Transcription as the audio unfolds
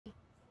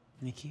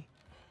Nikki?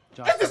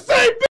 That's the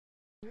same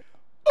bitch!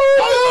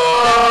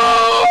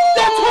 Oh!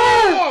 That's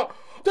her!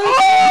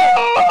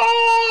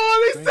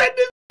 Oh! They said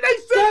this. They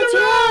said that's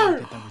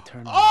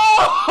her!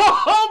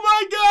 Oh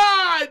my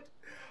God!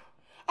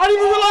 I didn't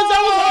even realize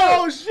that was her!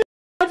 Oh shit!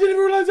 I didn't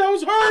even realize that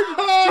was her!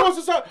 She wants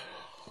to stop.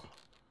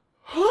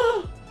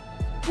 Huh?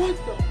 What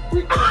the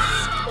freak is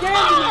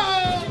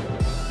scandalous?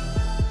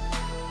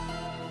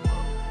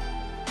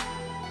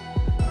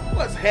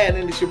 What's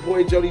happening? It's your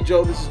boy Jody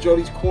Joe. This is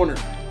Jody's Corner.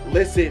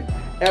 Listen,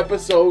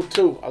 episode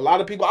 2. A lot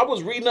of people, I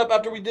was reading up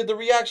after we did the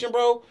reaction,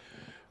 bro.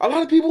 A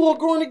lot of people are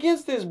going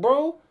against this,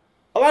 bro.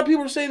 A lot of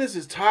people are saying this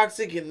is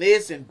toxic and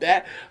this and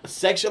that,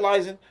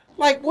 sexualizing.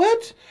 Like,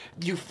 what?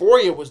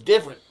 Euphoria was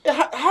different.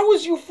 How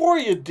is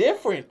Euphoria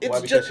different? Why?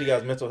 Because she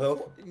got mental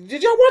health?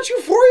 Did y'all watch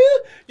Euphoria?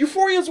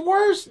 Euphoria's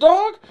worse,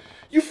 dog.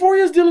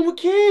 Euphoria's dealing with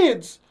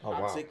kids. Oh,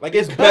 wow. Like,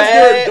 it's bad.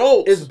 They're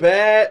adults. It's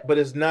bad, but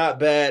it's not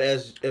bad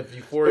as if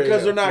Euphoria.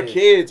 Because they're not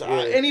kids.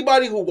 Yeah.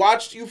 Anybody who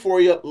watched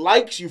Euphoria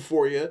likes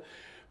Euphoria,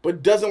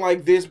 but doesn't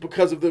like this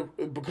because of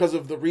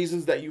the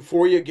reasons that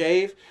Euphoria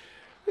gave.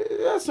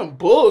 That's some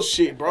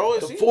bullshit, bro.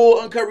 It's the full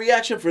uncut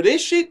reaction for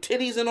this shit.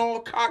 Titties and all,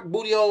 cock,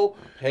 booty hole.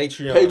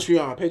 Patreon.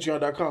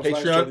 Patreon.com.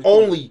 Patreon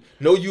only.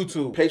 No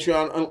YouTube.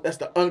 Patreon. That's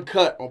the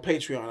uncut on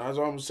Patreon. That's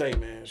all I'm going to say,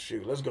 man.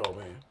 Shoot. Let's go,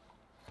 man.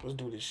 Let's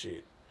do this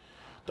shit.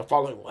 The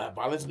following will have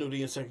violence,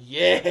 nudity, and sex.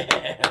 Yeah.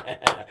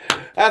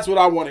 That's what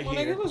I want to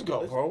hear. Nigga, let's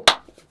go, bro.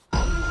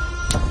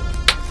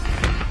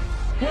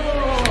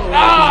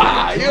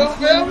 Ah, you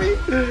feel me?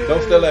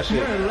 Don't steal that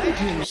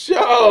shit.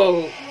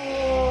 Show.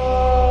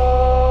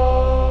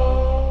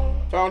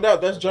 Found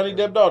out that's Johnny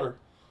Depp's daughter.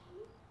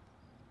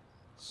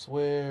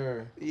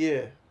 Swear.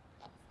 Yeah.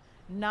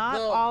 Not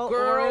all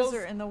oars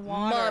are in the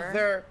water.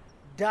 Mother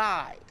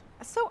died.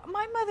 So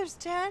my mother's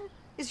dead.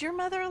 Is your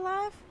mother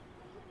alive?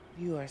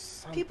 You are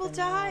something People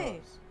die.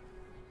 else.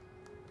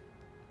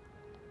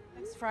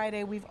 Next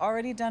Friday, we've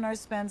already done our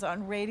spends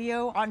on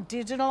radio, on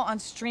digital, on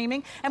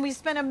streaming, and we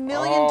spent $1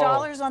 million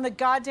on the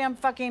goddamn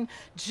fucking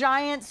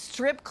giant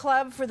strip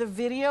club for the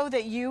video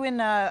that you and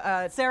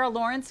Sarah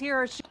Lawrence here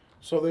are shooting.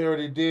 So they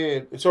already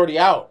did. It's already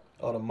out.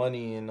 All the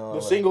money and all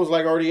the single's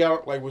like already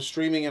out, like with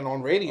streaming and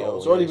on radio.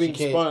 It's already being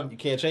spun. You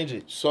can't change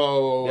it.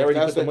 So they already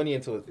put the money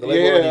into it. The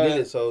label already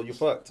did it, so you're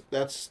fucked.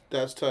 That's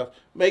tough.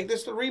 Make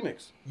this the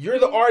remix. You're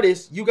the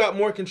artist. You got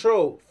more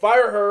control.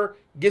 Fire her.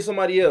 Get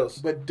somebody else.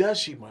 But does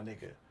she, my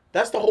nigga?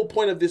 That's the whole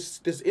point of this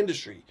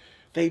industry.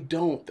 They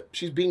don't.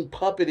 She's being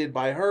puppeted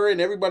by her and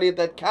everybody at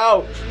that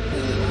couch.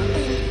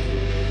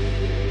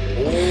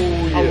 Oh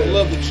yeah. I would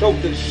love to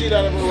choke the shit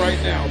out of her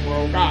right now,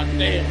 bro. God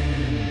damn.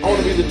 I want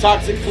to be the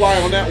toxic fly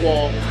on that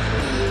wall.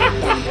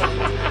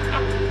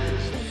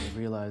 I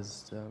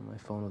realized my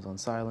phone was on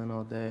silent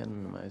all day,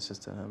 and my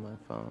assistant had my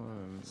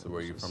phone. So where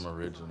are you from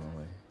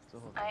originally?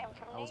 I am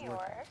from New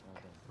York.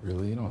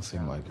 Really? You don't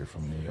seem like you're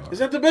from New York. Is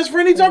that the best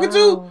friend he talking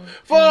to?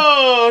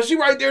 Fuck, she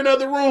right there in the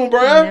other room, bro.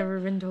 I've never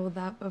been told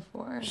that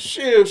before.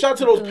 Shit, shout out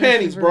to those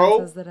panties,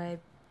 bro.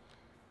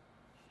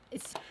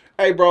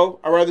 Hey, bro,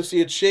 I'd rather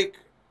see a chick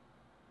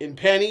in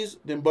panties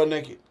than butt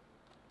naked.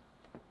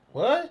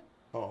 What?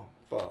 Oh,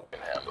 fuck. You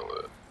can handle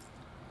it.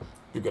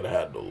 You gotta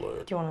handle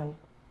it. Do you want to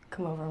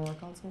come over and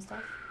work on some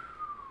stuff?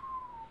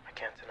 I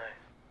can't tonight.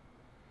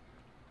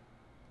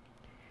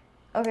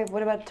 Okay,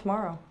 what about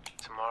tomorrow?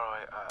 Tomorrow, I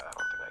don't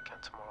think I can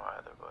tomorrow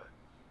either, but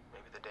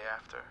maybe the day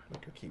after.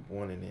 Make her keep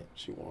wanting it.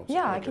 She wants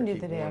Yeah, it. I can do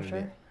the day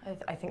after.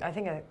 I think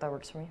that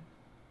works for me.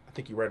 I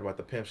think you're right about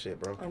the pimp shit,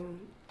 bro.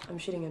 I'm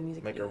shooting a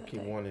music video. Make her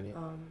keep wanting it.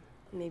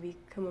 Maybe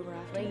come over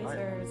after.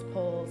 Lasers,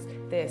 poles.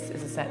 This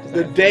is a set design.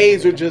 The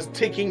days are just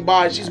ticking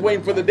by. She's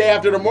waiting for the day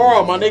after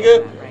tomorrow, my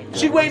nigga.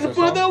 She waiting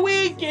for the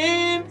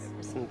weekend.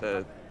 Listen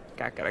to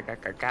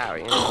cow,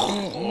 you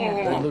know?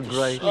 They look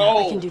great.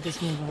 Oh, I can do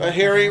this move. The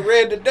hair ain't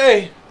red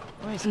today.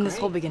 And this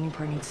whole beginning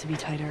part needs to be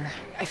tighter.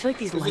 I feel like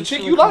these lights. The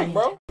chick you like,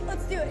 bro.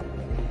 Let's do it.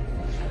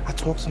 I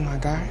talked to my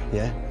guy.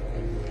 Yeah?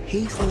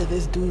 He said that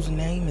this dude's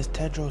name is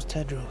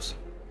Tedros.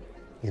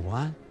 You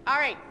what? All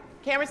right,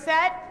 camera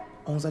set.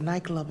 Owns a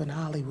nightclub in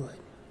Hollywood.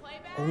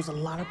 Owes a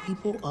lot of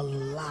people a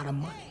lot of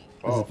money.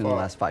 This has been the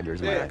last 5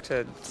 years of my life.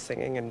 to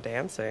singing and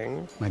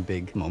dancing. My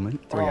big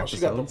moment. 3 episodes. She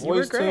got the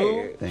voice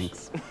too.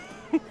 Thanks.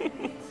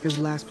 His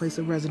last place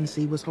of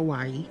residency was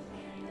Hawaii.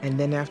 And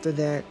then after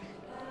that,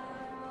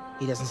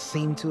 he doesn't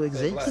seem to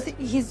exist.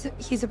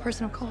 He's a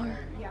person of color.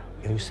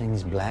 If you saying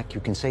he's black, you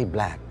can say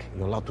black.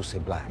 You're allowed to say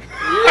black.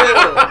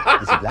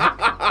 Yeah. Is he black?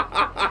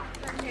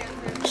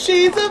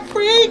 She's a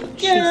freak,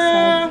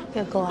 girl.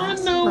 The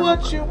glass I know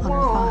what you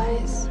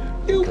want.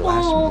 You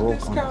Glass want broke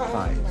this on the guy.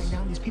 thighs. Right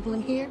now, these people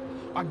in here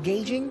are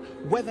gauging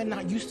whether or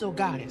not you still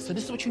got it. So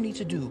this is what you need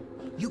to do.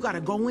 You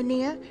gotta go in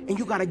there and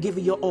you gotta give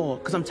it your all.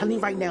 Cause I'm telling you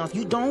right now, if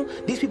you don't,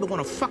 these people are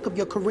gonna fuck up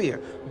your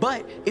career.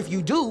 But if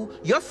you do,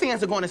 your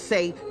fans are gonna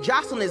say,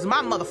 Jocelyn is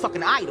my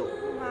motherfucking idol.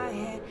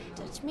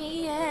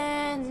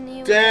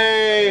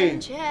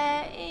 Dang.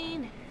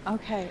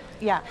 Okay,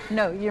 yeah,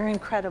 no, you're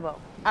incredible.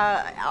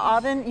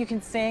 Aubin, you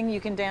can sing, you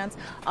can dance.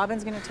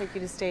 Aubin's gonna take you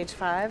to stage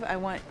 5. I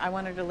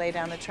want her to lay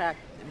down the track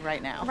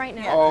right now. Right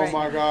now. Yeah, Oh right.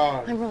 my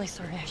God. I'm really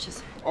sorry. I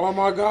just. Oh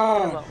my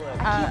God. I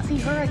can't see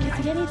her. I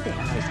can't see anything.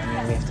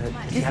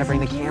 You gotta bring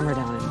the camera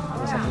down.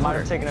 I might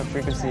have taken a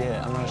frequency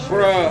hit. I'm not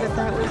sure. Bruh.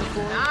 That was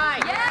cool.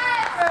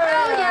 Yes!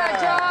 Hell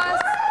yeah,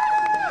 Joss!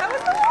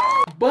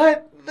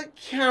 But the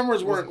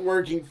cameras weren't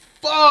working.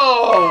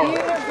 Fuck.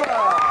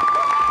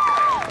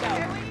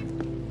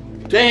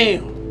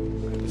 Damn.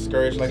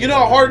 Discouraged like You know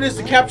how hard it is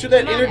to capture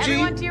that Come on, energy?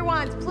 everyone to your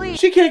ones, please.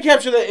 She can't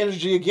capture that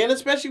energy again,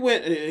 especially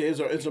when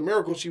it's a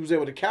miracle she was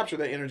able to capture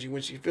that energy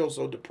when she feels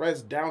so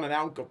depressed, down and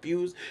out, and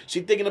confused.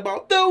 She thinking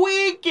about the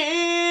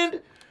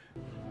weekend.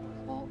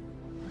 Well,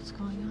 what's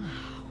going on?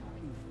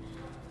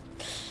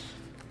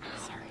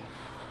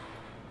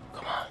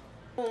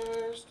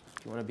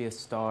 If you want to be a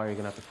star, you're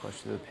going to have to push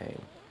through the pain.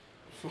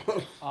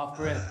 Off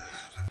rip.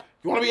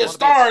 You want to be a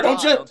star,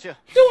 don't you? Do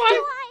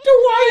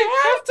I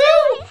have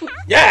to?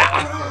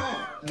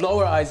 Yeah.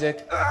 Lower,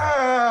 Isaac.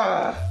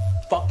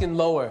 Fucking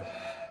lower.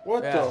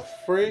 What the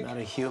freak? Not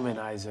a human,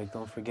 Isaac.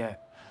 Don't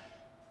forget.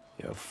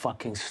 You're a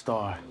fucking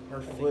star.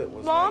 her foot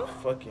was Mom?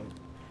 like fucking.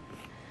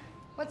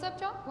 What's up,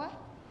 John? What?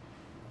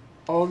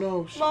 Oh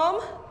no.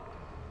 Mom?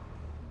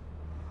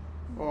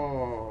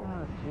 Oh.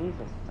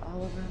 Jesus, it's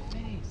all over her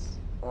face.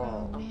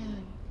 Oh.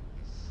 Man.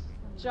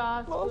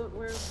 Joss,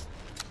 we're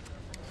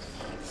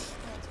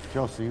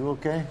Chelsea, you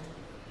okay?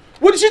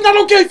 What? She's not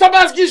okay. Stop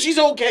asking if she's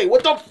okay.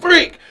 What the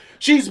freak?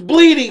 She's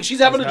bleeding. She's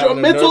having a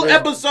mental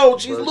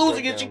episode. She's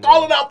losing it. She's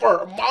calling out for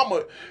her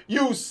mama.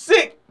 You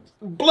sick,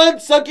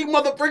 blood-sucking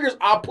motherfuckers.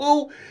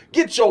 Apu,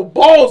 get your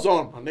balls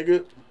on, my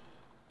nigga.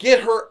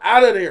 Get her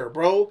out of there,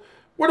 bro.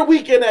 Where the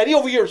weekend at? He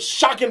over here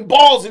shocking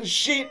balls and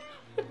shit.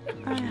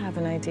 I have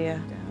an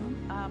idea.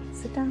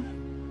 Sit down.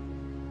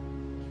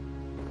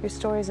 Your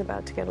story's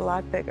about to get a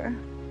lot bigger.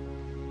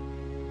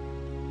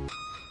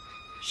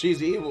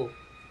 She's evil.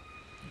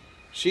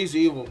 She's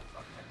evil.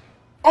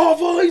 Oh,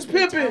 boy, he's You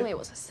told me pimping. it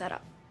was a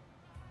setup.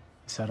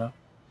 Set up?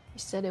 You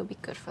said it would be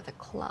good for the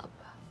club.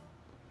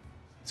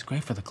 It's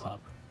great for the club.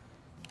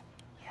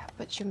 Yeah,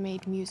 but you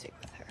made music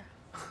with her.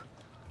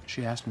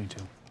 She asked me to.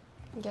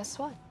 Guess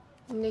what?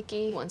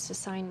 Nikki wants to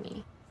sign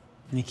me.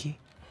 Nikki?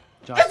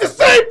 That's the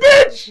same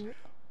bitch.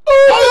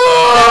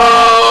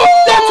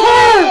 Oh, that's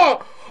her.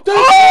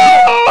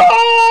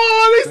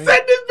 Oh, they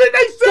said this bitch.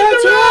 They said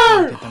that's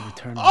her. Get that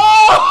return.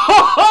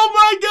 Oh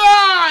my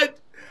God.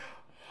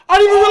 I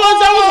didn't even realize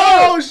that was her.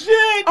 Oh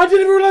shit. I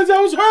didn't even realize that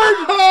was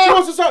her. She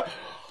wants to sign.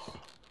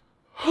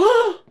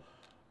 Huh?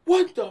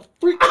 What the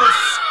freak?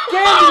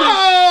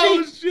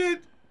 Oh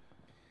shit.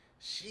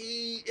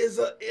 She is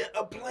a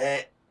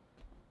plant.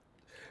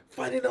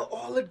 Finding out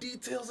all the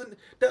details, and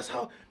that's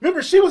how.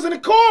 Remember, she was in the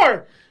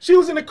car. She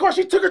was in the car.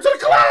 She took her to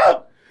the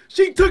club.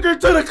 She took her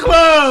to the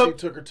club. She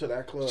took her to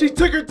that club. She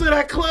took her to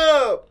that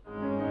club.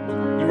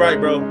 You right,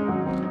 bro.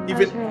 He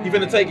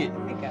finna take it.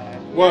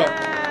 What?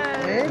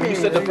 When you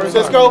said the first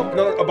Cisco? time,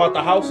 no, about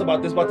the house,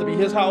 about this about to be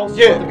his house.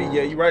 Yeah. About to be,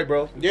 yeah, you right,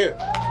 bro. Yeah.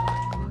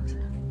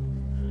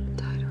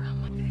 Tied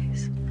around my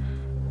face.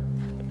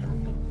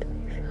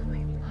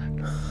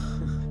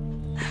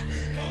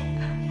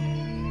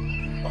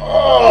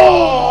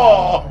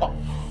 Oh,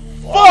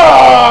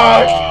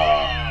 fuck!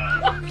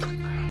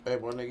 Hey,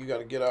 my nigga, you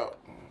gotta get out.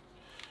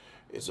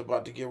 It's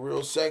about to get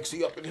real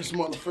sexy up in this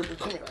motherfucker.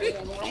 Come here,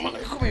 my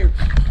nigga, come here.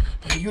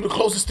 You the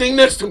closest thing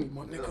next to me,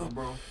 my nigga.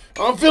 Bro.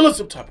 I'm feeling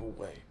some type of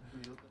way.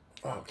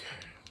 Okay.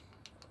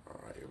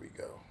 All right, here we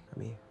go. I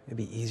mean, it'd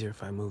be easier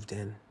if I moved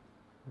in.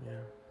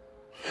 Yeah.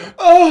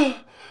 Oh.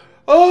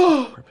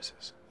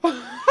 Purposes.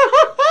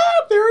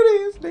 There it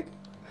is, nigga.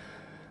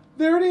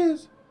 There it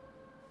is.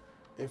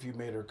 If you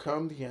made her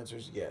come, the answer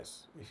is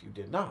yes. If you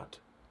did not,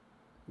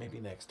 maybe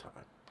next time.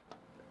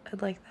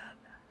 I'd like that.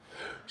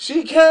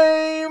 She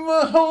came,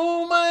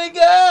 oh my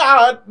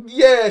God.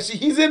 Yeah,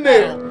 he's in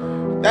there.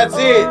 That's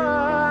it.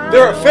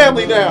 They're a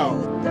family now.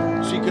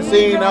 She can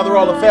sing, now they're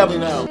all a family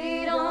now.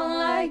 We don't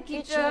like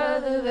each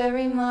other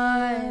very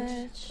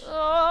much.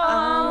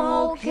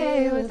 I'm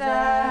okay with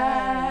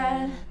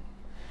that.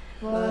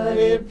 But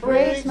it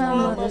breaks my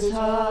mother's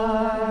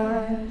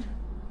heart.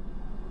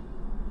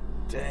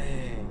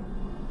 Dang.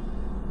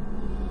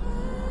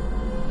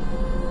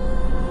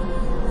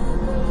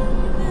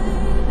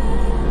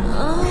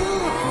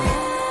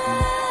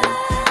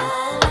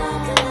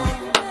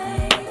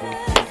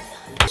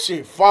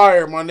 Shit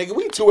fire, my nigga.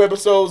 We 2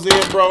 episodes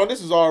in, bro, and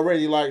this is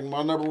already like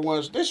my number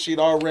one. This shit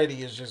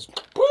already is just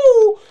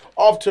woo,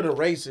 off to the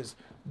races.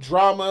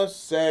 Drama,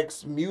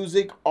 sex,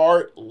 music,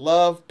 art,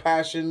 love,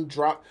 passion,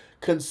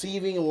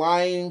 conceiving,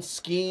 lying,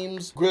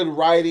 schemes, good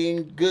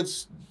writing, good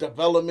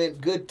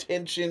development, good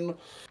tension.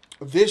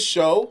 This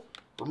show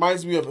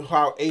reminds me of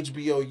how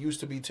HBO used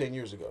to be 10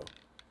 years ago.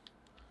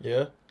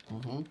 Yeah.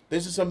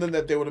 This is something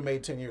that they would have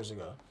made 10 years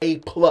ago. A+.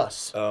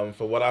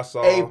 For what I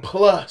saw. A+.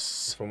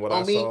 From what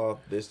I saw,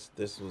 this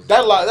was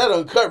that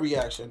uncut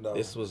reaction though.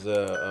 This was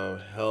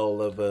a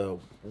hell of a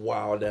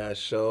wild ass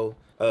show.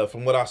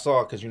 From what I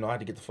saw, because I had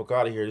to get the fuck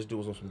out of here. This dude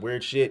was on some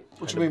weird shit.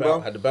 What you mean, bro?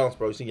 Had to bounce,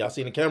 bro. Y'all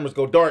seen the cameras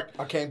go dark.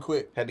 I came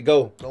quick. Had to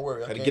go. Don't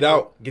worry. Had to get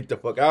out. Get the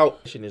fuck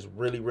out. Shit is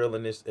really real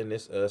in this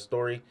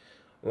story.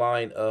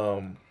 line,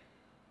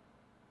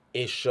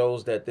 it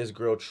shows that this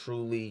girl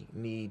truly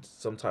needs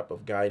some type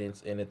of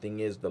guidance. And the thing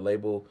is, the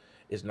label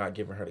is not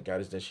giving her the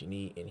guidance that she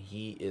needs, and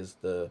he is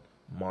the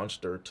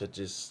monster to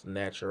just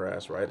snatch her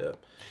ass right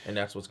up. And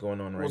that's what's going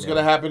on right now. What's going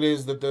to happen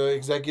is that the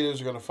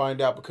executives are going to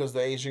find out because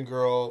the Asian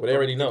girl, but they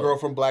already know. The girl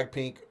from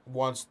Blackpink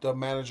wants the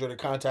manager to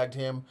contact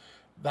him.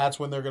 That's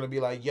when they're going to be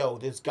like, yo,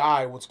 this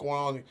guy, what's going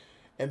on?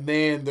 And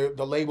then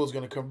the label is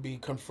going to be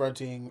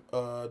confronting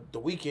The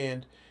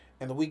Weeknd,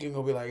 and The Weeknd going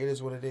to be like, it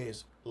is what it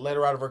is. Let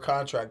her out of her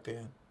contract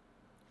then.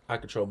 I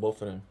control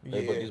both of them.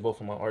 These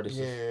both of my artists.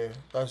 Yeah,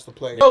 that's the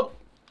play. So,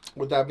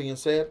 with that being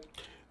said,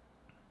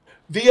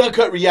 the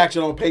Uncut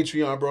Reaction on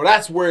Patreon, bro.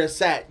 That's where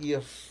it's at.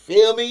 You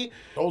feel me?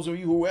 Those of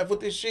you who F with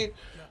this shit,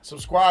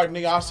 subscribe,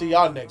 nigga. I'll see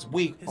y'all next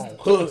week on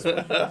Hood.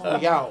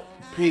 We out.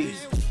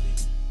 Peace.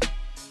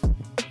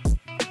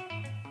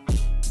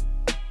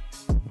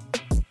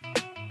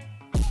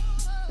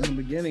 In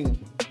the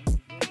beginning,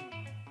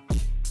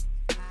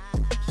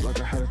 it's like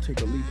I had to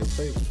take a leap of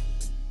faith.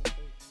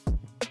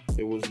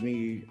 It was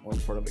me in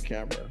front of the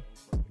camera.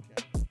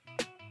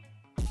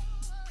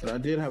 And I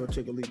did have to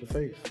take a leap of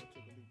faith.